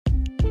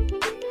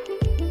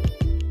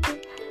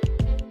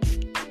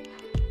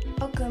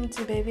Welcome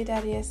to Baby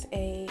Daddy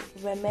SA,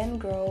 where men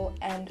grow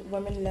and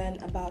women learn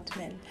about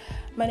men.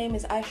 My name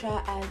is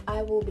Aisha and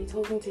I will be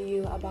talking to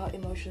you about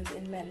emotions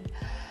in men.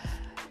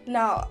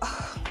 Now,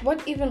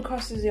 what even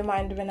crosses your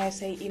mind when I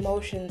say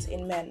emotions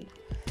in men?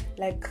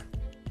 Like,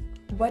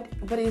 what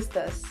is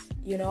this?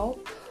 You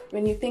know,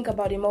 when you think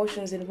about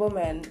emotions in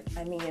women,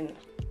 I mean,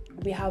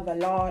 we have a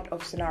lot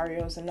of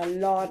scenarios and a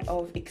lot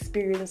of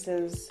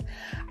experiences.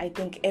 I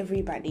think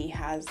everybody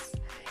has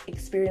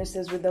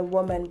experiences with a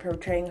woman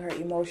portraying her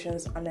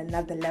emotions on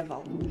another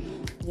level.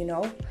 You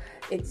know,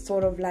 it's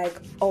sort of like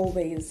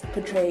always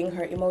portraying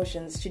her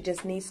emotions. She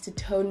just needs to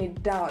tone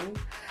it down,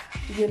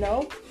 you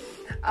know.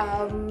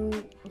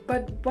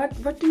 But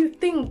what do you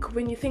think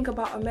when you think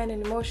about a man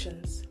and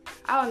emotions?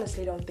 I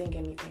honestly don't think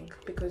anything,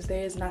 because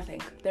there is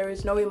nothing. There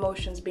is no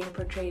emotions being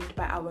portrayed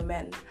by our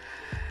men.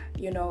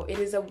 You know, it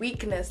is a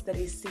weakness that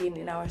is seen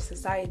in our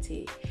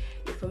society.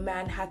 If a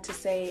man had to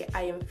say,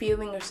 I am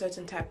feeling a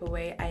certain type of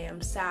way, I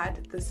am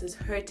sad, this is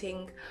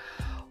hurting,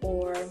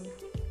 or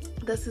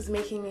this is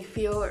making me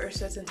feel a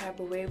certain type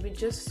of way, we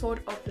just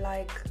sort of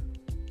like,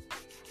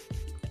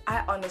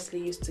 I honestly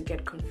used to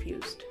get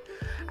confused.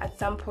 At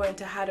some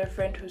point, I had a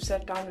friend who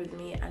sat down with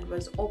me and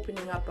was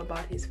opening up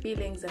about his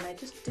feelings, and I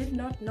just did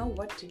not know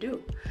what to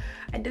do.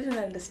 I didn't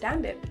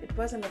understand it. It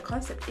wasn't a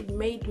concept. It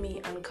made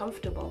me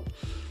uncomfortable.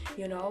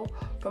 You know,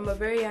 from a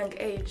very young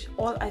age,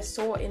 all I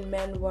saw in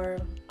men were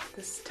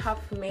this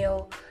tough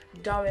male,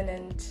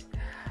 dominant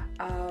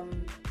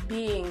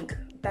being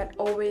that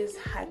always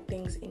had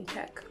things in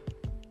check.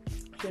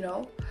 You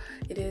know,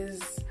 it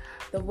is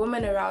the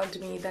women around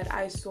me that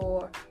I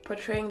saw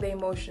portraying the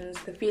emotions,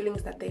 the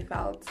feelings that they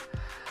felt.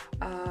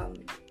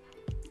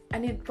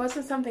 And it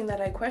wasn't something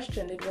that I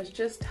questioned. It was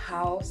just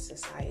how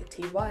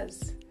society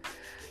was,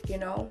 you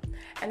know.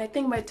 And I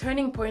think my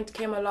turning point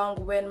came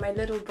along when my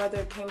little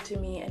brother came to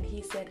me and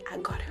he said, I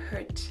got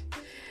hurt.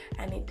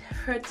 And it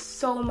hurt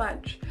so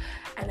much.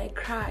 And I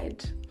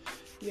cried,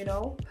 you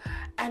know.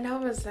 And I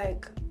was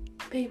like,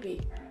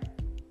 baby,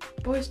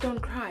 boys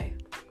don't cry.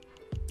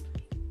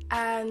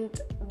 And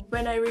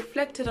when I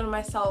reflected on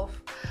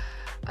myself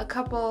a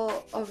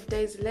couple of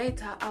days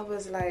later, I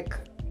was like,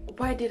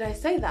 why did I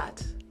say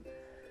that?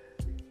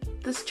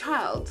 This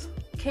child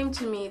came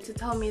to me to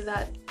tell me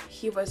that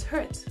he was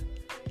hurt.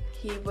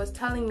 He was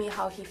telling me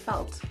how he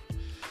felt.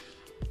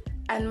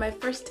 And my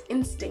first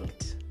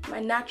instinct, my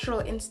natural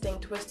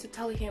instinct, was to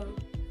tell him,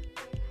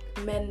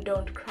 men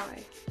don't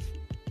cry.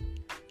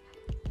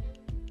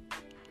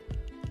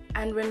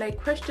 And when I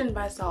questioned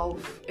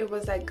myself, it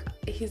was like,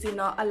 is he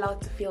not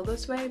allowed to feel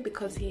this way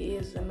because he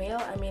is a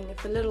male? I mean,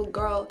 if a little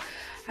girl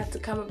had to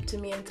come up to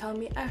me and tell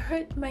me, I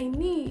hurt my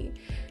knee,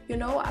 you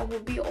know, I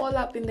will be all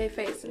up in their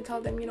face and tell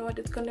them, you know what,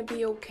 it's going to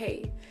be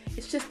okay.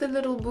 It's just a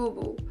little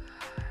boo-boo,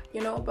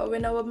 you know. But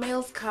when our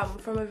males come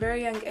from a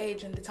very young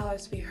age and they tell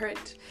us we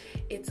hurt,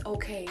 it's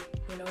okay.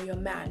 You know, you're a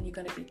man, you're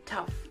going to be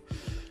tough.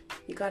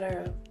 You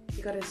gotta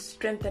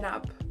strengthen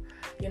up,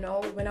 you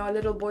know. When our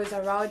little boys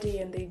are rowdy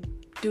and they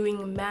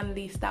doing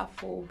manly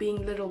stuff or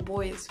being little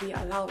boys, we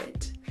allow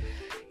it.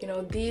 You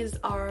know, these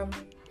are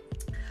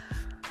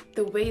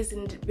the ways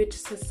in which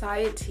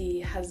society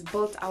has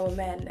built our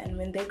men, and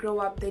when they grow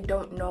up, they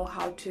don't know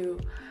how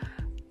to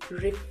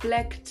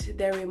reflect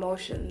their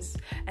emotions,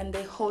 and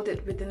they hold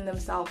it within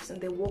themselves, and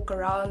they walk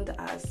around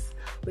us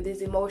with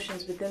these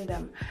emotions within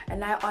them.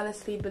 And I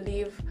honestly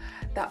believe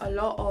that a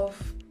lot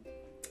of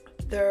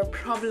the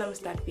problems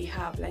that we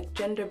have, like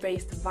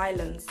gender-based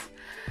violence,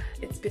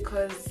 it's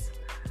because,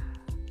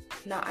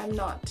 now, I'm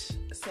not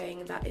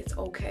saying that it's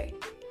okay.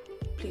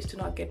 Please do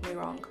not get me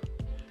wrong.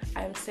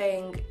 I'm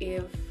saying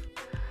if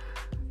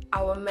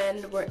our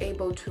men were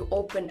able to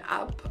open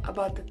up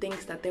about the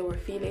things that they were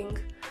feeling,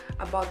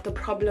 about the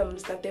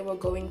problems that they were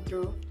going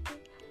through,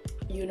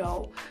 you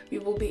know, we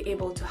will be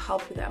able to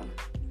help them.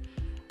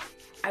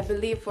 I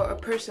believe for a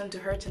person to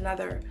hurt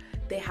another,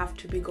 they have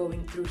to be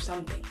going through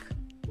something.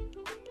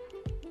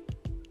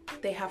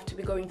 They have to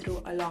be going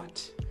through a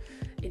lot.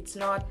 It's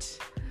not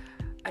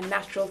a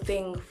natural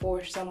thing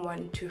for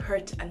someone to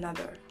hurt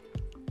another,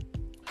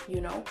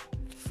 you know.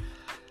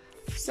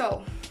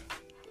 So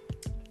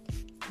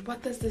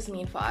what does this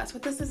mean for us?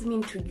 What does this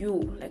mean to you?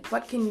 Like,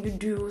 what can you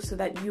do so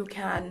that you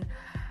can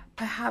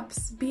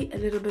perhaps be a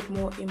little bit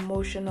more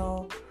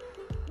emotional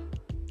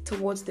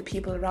towards the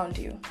people around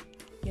you,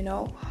 you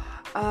know?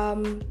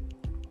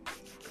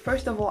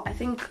 First of all, I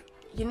think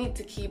you need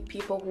to keep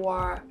people who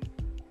are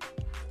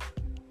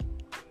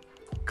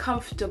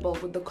comfortable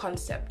with the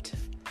concept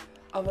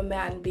of a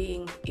man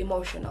being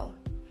emotional.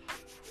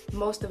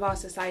 Most of our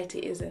society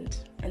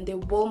isn't, and they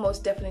will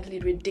most definitely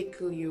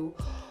ridicule you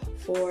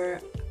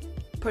for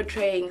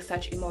portraying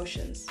such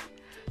emotions.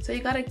 So you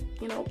gotta,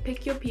 you know,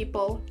 pick your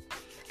people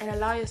and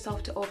allow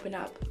yourself to open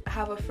up. I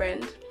have a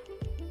friend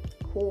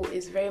who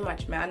is very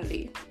much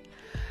manly,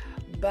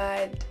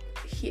 but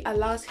he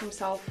allows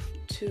himself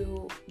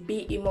to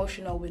be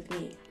emotional with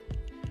me.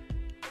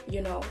 You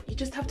know, you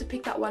just have to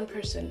pick that one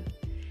person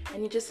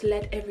and you just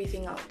let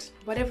everything out.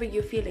 Whatever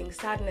you're feeling,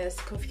 sadness,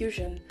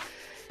 confusion,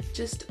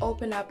 just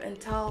open up and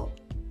tell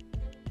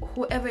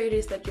whoever it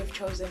is that you've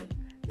chosen,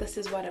 this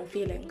is what I'm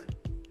feeling.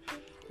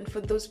 And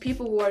for those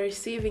people who are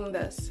receiving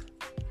this,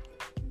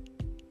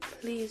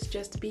 please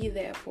just be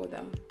there for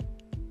them.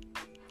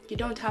 You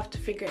don't have to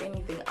figure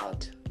anything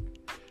out.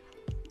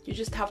 You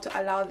just have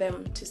to allow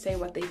them to say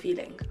what they're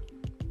feeling.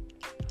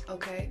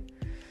 Okay?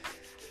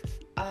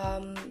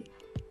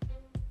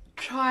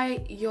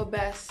 Try your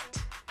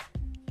best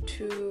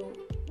to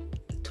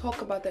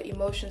talk about the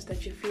emotions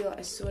that you feel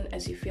as soon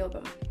as you feel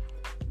them.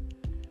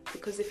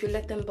 Because if you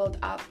let them build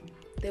up,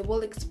 they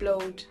will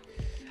explode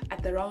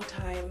at the wrong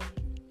time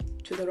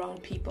to the wrong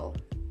people.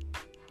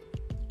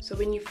 So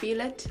when you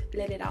feel it,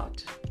 let it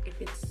out. If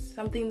it's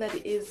something that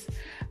is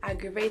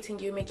aggravating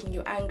you, making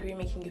you angry,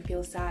 making you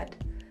feel sad,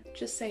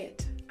 just say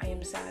it. I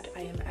am sad,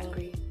 I am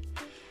angry.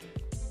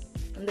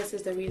 And this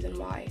is the reason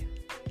why.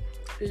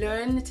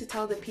 Learn to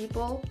tell the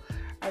people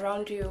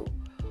around you,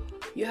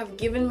 you have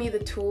given me the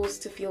tools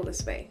to feel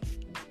this way.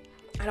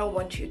 I don't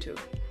want you to.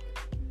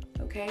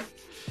 Okay?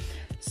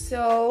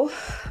 So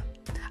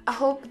I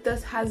hope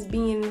this has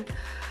been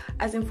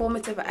as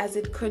informative as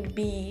it could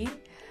be.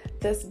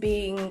 This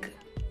being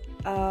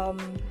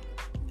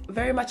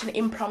very much an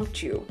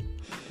impromptu.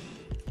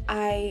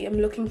 I am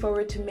looking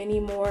forward to many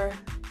more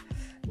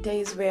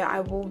days where I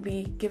will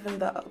be given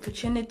the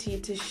opportunity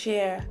to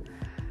share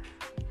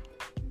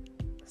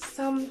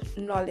some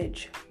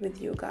knowledge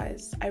with you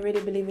guys. I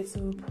really believe it's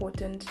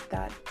important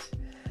that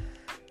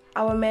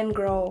our men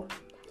grow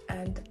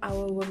and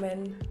our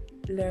women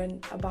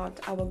learn about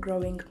our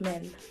growing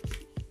men.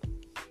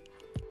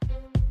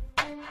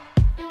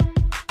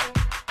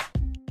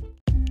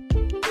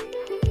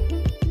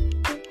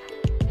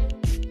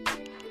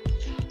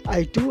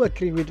 I do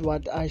agree with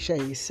what Aisha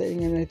is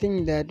saying, and I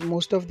think that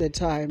most of the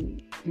time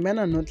men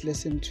are not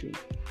listened to.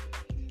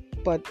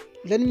 But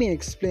let me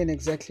explain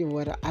exactly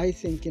what I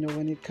think,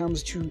 when it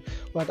comes to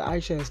what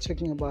Aisha is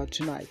talking about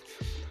tonight.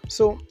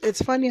 So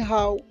it's funny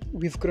how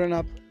we've grown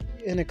up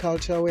in a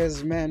culture where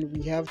as men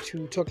we have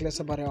to talk less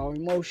about our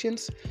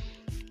emotions,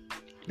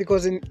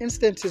 because in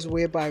instances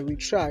whereby we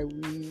try,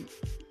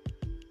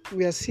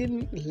 we are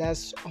seen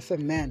less of a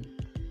man.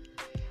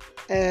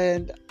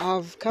 And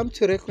I've come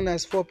to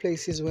recognize 4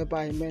 places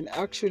whereby men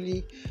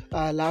actually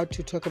are allowed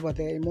to talk about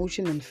their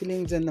emotion and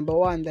feelings. And number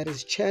 1, that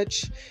is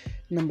church.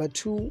 Number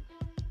 2,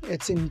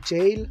 it's in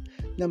jail.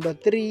 Number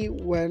 3,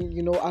 when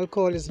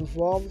alcohol is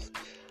involved.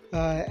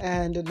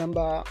 And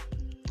number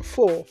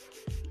 4,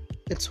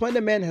 it's when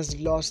a man has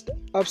lost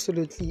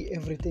absolutely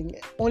everything.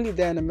 Only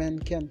then a man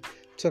can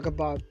talk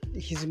about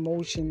his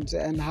emotions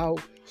and how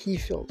he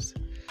feels.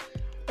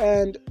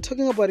 And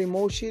talking about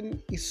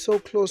emotion is so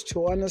close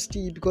to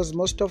honesty, because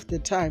most of the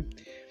time,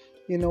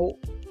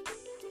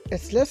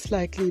 it's less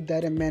likely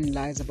that a man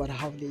lies about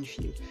how they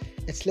feel.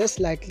 It's less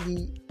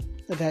likely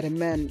that a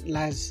man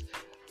lies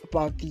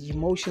about the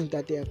emotions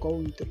that they are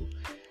going through.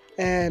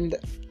 And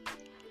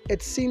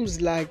it seems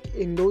like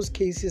in those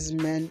cases,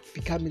 men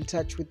become in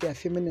touch with their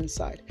feminine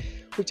side,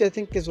 which I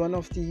think is one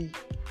of the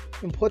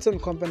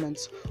important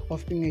components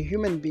of being a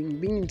human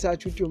being in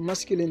touch with your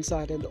masculine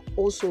side and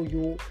also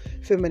your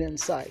feminine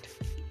side.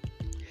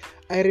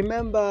 I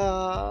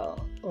remember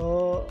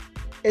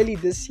early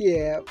this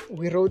year,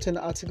 we wrote an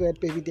article at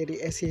Baby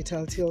Daddy essay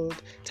titled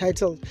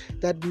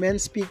that men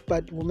speak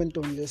but women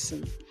don't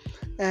listen.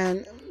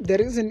 And the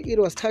reason it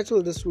was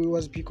titled this way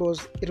was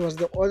because it was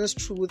the honest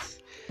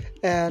truth.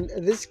 And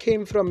this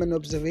came from an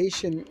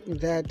observation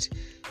that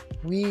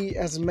we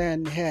as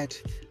men had.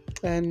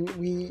 And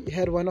we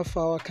had one of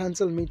our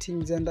council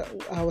meetings, and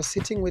I was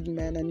sitting with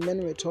men, and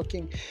men were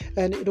talking.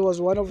 And it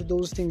was one of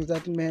those things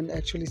that men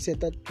actually said,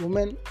 that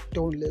women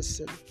don't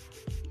listen.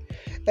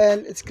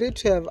 And it's great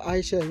to have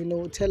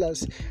Aisha, tell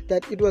us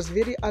that it was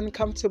very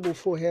uncomfortable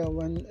for her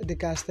when the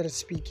guy started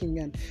speaking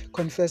and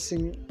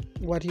confessing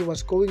what he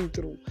was going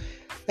through.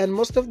 And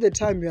most of the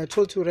time, we are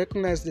told to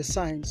recognize the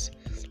signs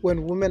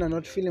when women are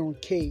not feeling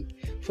okay.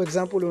 For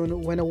example,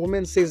 when a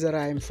woman says that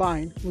I am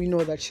fine, we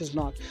know that she's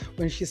not.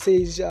 When she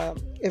says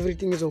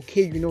everything is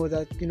okay, you know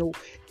that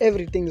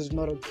everything is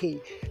not okay.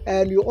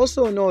 And you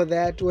also know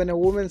that when a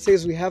woman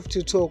says we have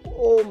to talk,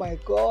 oh my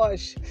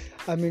gosh,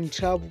 I'm in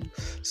trouble.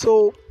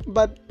 So,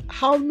 but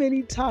how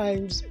many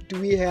times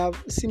do we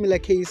have similar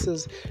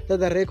cases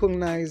that are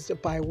recognized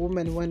by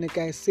women when a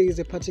guy says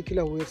a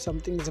particular word,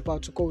 something is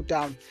about to go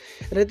down?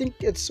 And I think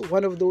it's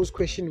one of those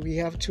questions we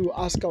have to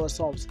ask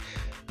ourselves.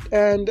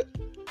 And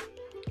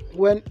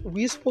when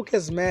we spoke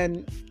as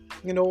men,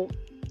 a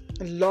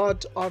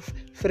lot of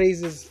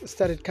phrases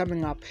started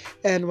coming up.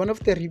 And one of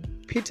the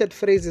repeated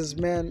phrases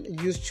men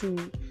used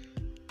to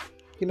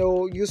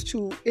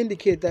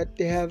indicate that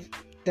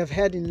they've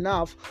had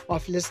enough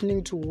of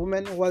listening to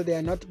women while they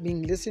are not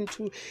being listened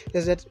to,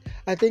 is that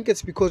I think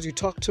it's because you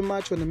talk too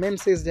much. When a man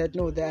says that,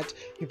 know that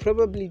you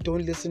probably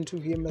don't listen to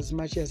him as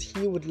much as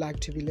he would like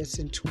to be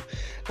listened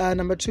to.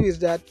 Number 2 is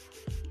that,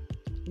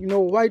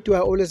 why do I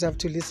always have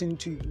to listen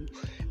to you?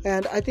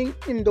 And I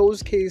think in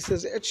those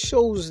cases, it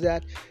shows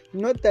that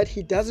not that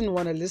he doesn't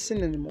want to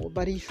listen anymore,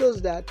 but he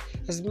feels that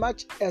as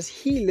much as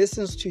he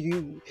listens to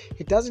you,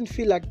 he doesn't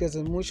feel like there's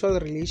a mutual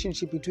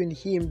relationship between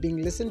him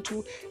being listened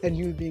to and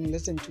you being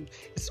listened to.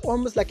 It's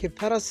almost like a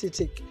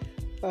parasitic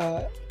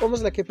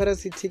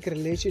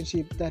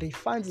relationship that he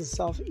finds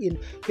himself in,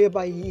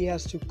 whereby he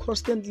has to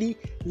constantly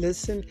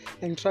listen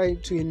and try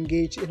to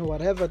engage in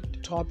whatever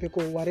topic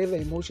or whatever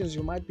emotions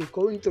you might be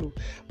going through.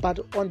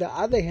 But on the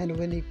other hand,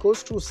 when he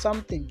goes through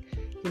something,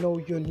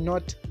 you're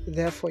not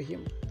there for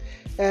him.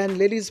 And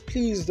ladies,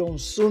 please don't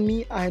sue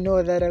me. I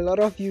know that a lot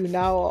of you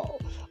now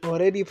are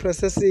already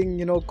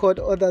processing, court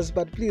orders,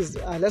 but please,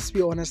 let's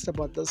be honest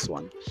about this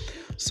one.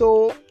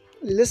 So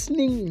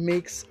listening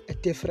makes a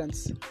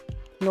difference.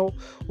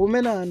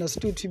 Women are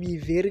understood to be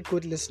very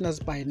good listeners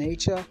by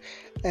nature,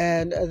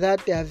 and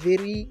that they are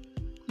very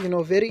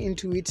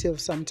intuitive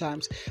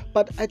sometimes.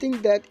 But I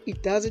think that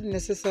it doesn't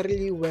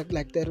necessarily work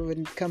like that when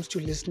it comes to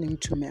listening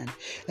to men.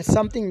 It's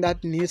something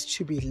that needs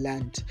to be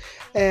learned.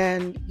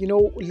 And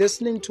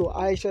listening to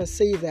Aisha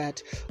say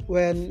that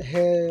when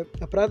her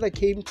brother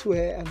came to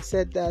her and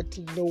said that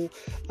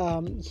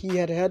he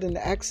had had an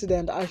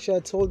accident,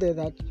 Aisha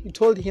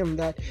told him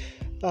that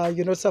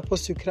you're not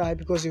supposed to cry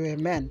because you're a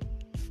man.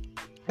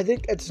 I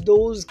think it's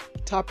those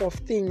type of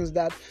things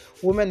that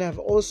women have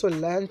also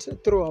learned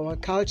through our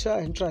culture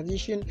and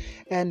tradition,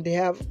 and they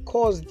have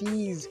caused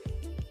these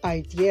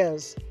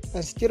ideas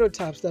and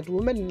stereotypes that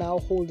women now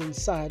hold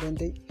inside, and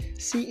they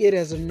see it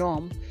as a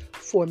norm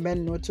for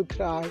men not to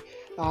cry,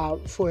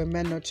 for a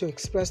man not to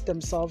express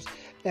themselves,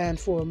 and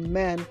for a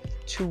man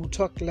to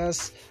talk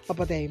less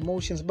about their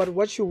emotions. But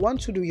what you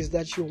want to do is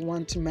that you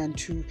want men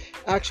to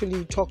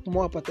actually talk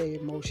more about their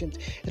emotions.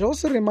 It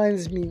also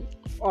reminds me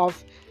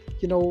of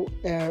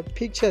a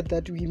picture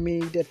that we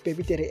made at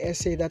Baby Daddy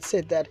Essay that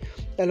said that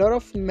a lot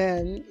of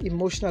men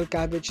emotional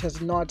garbage has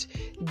not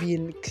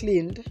been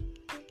cleaned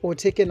or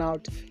taken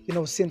out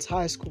since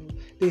high school.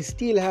 They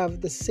still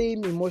have the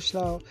same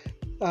emotional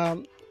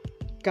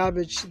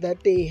garbage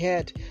that they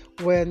had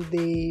when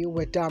they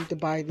were dumped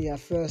by their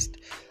first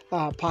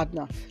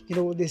partner.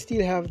 They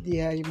still have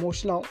their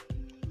emotional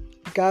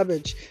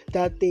garbage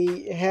that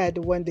they had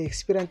when they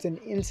experienced an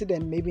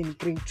incident, maybe in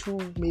grade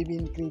 2, maybe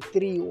in grade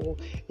 3, or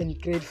in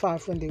grade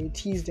 5 when they were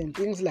teased and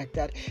things like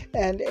that.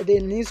 And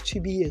there needs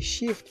to be a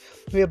shift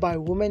whereby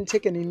women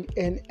take an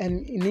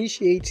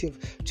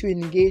initiative to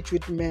engage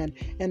with men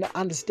and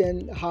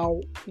understand how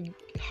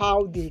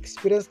they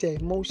experience their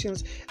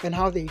emotions and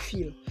how they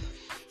feel.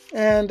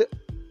 And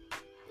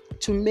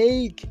to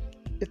make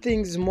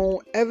things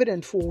more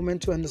evident for women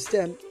to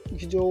understand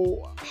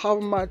how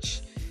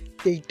much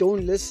they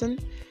don't listen,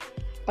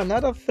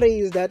 another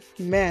phrase that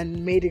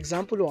men made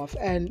example of,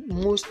 and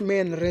most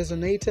men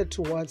resonated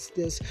towards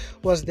this,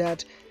 was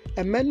that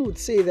a man would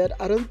say that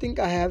I don't think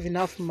I have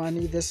enough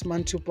money this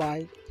month to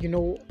buy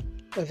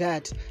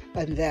that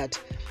and that.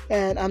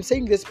 And I'm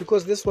saying this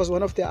because this was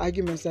one of the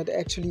arguments that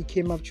actually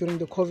came up during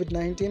the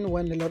COVID-19,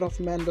 when a lot of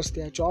men lost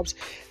their jobs,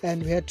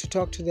 and we had to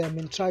talk to them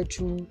and try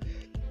to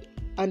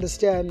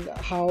understand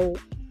how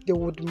they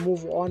would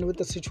move on with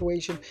the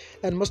situation.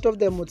 And most of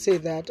them would say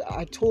that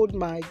I told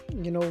my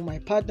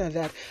partner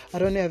that I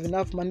don't have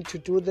enough money to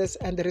do this,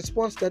 and the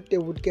response that they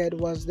would get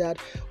was that,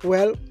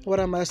 well,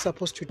 what am I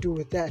supposed to do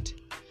with that?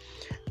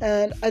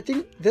 And I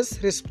think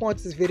this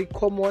response is very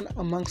common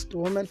amongst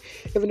women,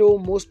 even though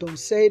most don't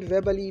say it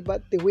verbally,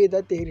 but the way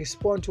that they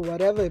respond to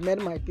whatever a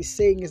man might be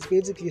saying is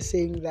basically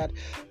saying that,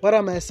 what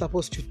am I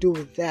supposed to do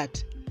with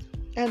that?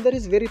 And that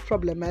is very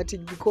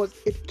problematic because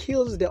it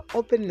kills the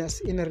openness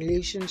in a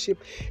relationship.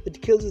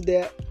 It kills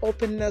the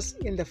openness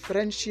in the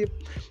friendship.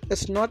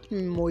 It's not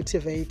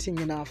motivating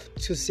enough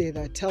to say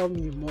that, tell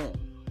me more.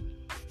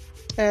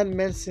 And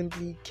men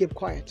simply keep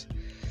quiet.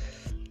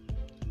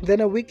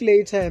 Then a week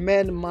later, a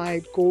man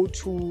might go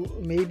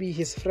to maybe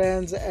his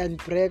friends and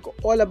brag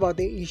all about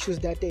the issues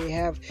that they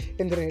have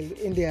in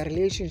their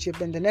relationship.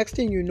 And the next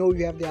thing you know,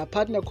 you have their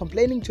partner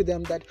complaining to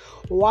them that,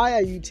 why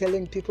are you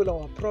telling people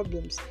our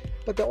problems?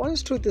 But the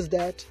honest truth is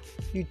that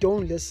you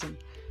don't listen.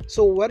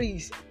 So what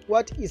is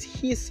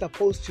he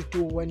supposed to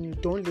do when you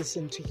don't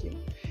listen to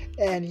him?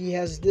 And he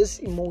has these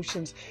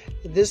emotions,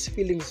 these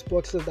feelings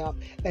bottled up,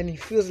 and he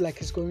feels like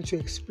he's going to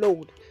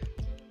explode.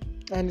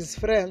 And his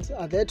friends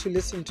are there to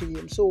listen to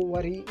him. So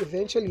what he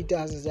eventually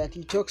does is that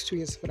he talks to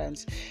his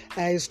friends.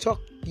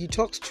 He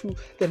talks to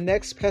the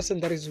next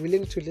person that is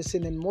willing to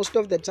listen. And most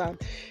of the time,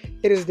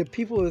 it is the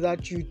people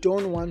that you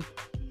don't want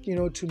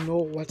to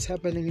know what's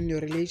happening in your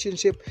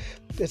relationship.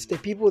 It's the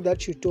people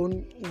that you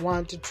don't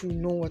want to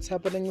know what's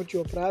happening with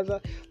your brother,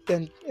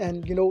 and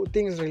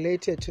things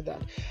related to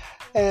that.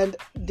 And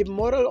the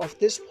moral of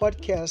this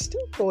podcast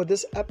or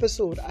this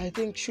episode, I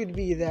think, should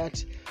be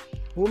that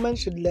women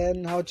should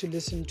learn how to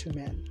listen to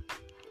men.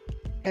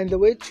 And the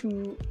way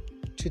to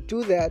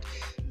do that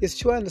is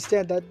to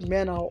understand that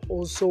men are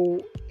also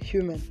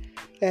human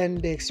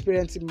and they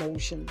experience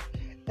emotion.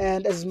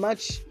 And as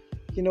much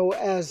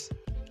as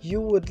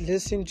you would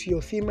listen to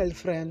your female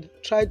friend,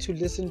 try to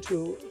listen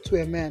to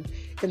a man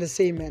in the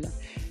same manner.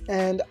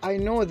 And I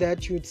know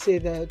that you would say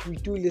that we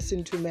do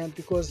listen to men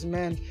because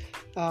men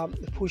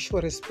push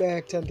for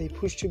respect and they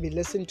push to be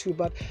listened to,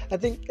 but I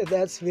think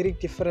that's very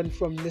different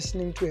from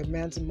listening to a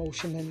man's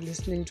emotion and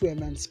listening to a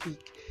man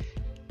speak.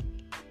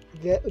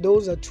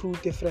 Those are two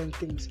different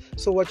things.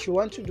 So what you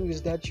want to do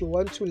is that you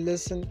want to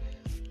listen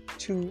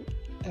to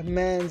a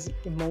man's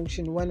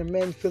emotion. When a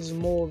man feels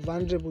more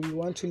vulnerable, you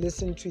want to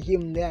listen to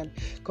him then,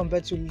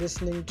 compared to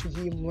listening to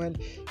him when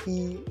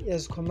he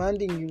is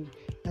commanding you.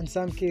 In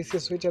some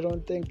cases, which I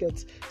don't think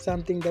it's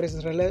something that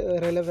is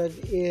relevant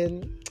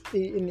in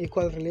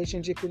equal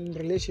relationship, in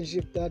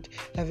relationship that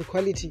have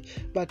equality.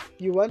 But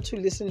you want to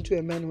listen to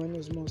a man when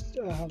he's most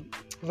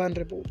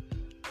vulnerable.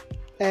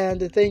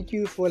 And thank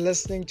you for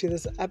listening to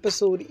this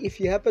episode. If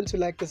you happen to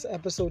like this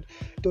episode,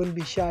 don't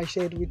be shy.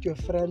 Share it with your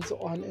friends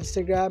on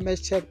Instagram.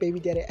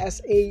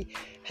 #BabyDaddySA.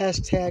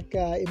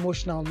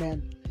 #emotional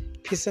man.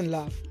 Peace and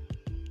love.